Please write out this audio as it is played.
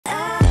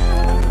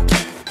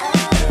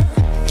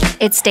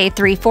It's day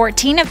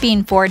 314 of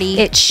being 40.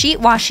 It's sheet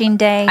washing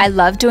day. I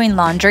love doing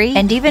laundry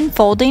and even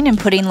folding and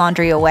putting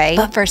laundry away.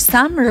 But for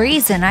some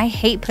reason, I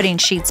hate putting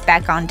sheets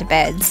back onto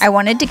beds. I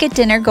wanted to get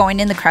dinner going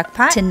in the crock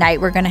pot.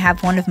 Tonight, we're gonna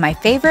have one of my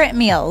favorite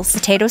meals,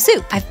 potato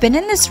soup. I've been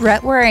in this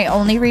rut where I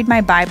only read my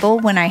Bible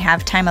when I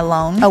have time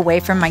alone, away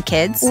from my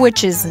kids,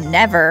 which is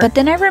never. But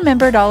then I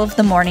remembered all of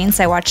the mornings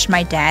I watched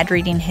my dad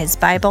reading his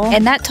Bible,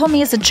 and that told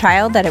me as a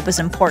child that it was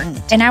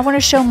important. And I want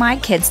to show my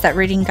kids that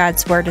reading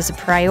God's Word is a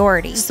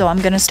priority. So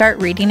I'm gonna start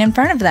reading in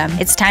front of them.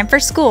 It's time for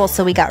school,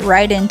 so we got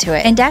right into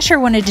it. And Dasher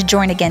wanted to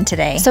join again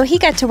today, so he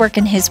got to work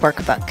in his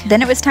workbook.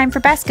 Then it was time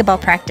for basketball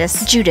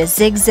practice. Judah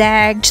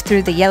zigzagged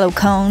through the yellow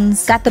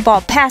cones, got the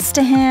ball passed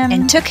to him,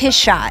 and took his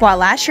shot,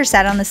 while Asher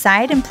sat on the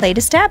side and played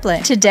a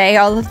stablet. Today,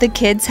 all of the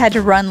kids had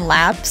to run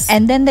laps,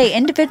 and then they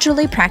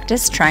individually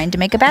practiced trying to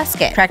make a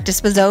basket.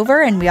 Practice was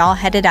over, and we all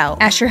headed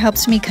out. Asher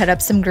helped me cut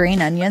up some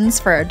green onions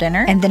for our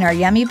dinner, and then our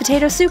yummy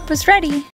potato soup was ready.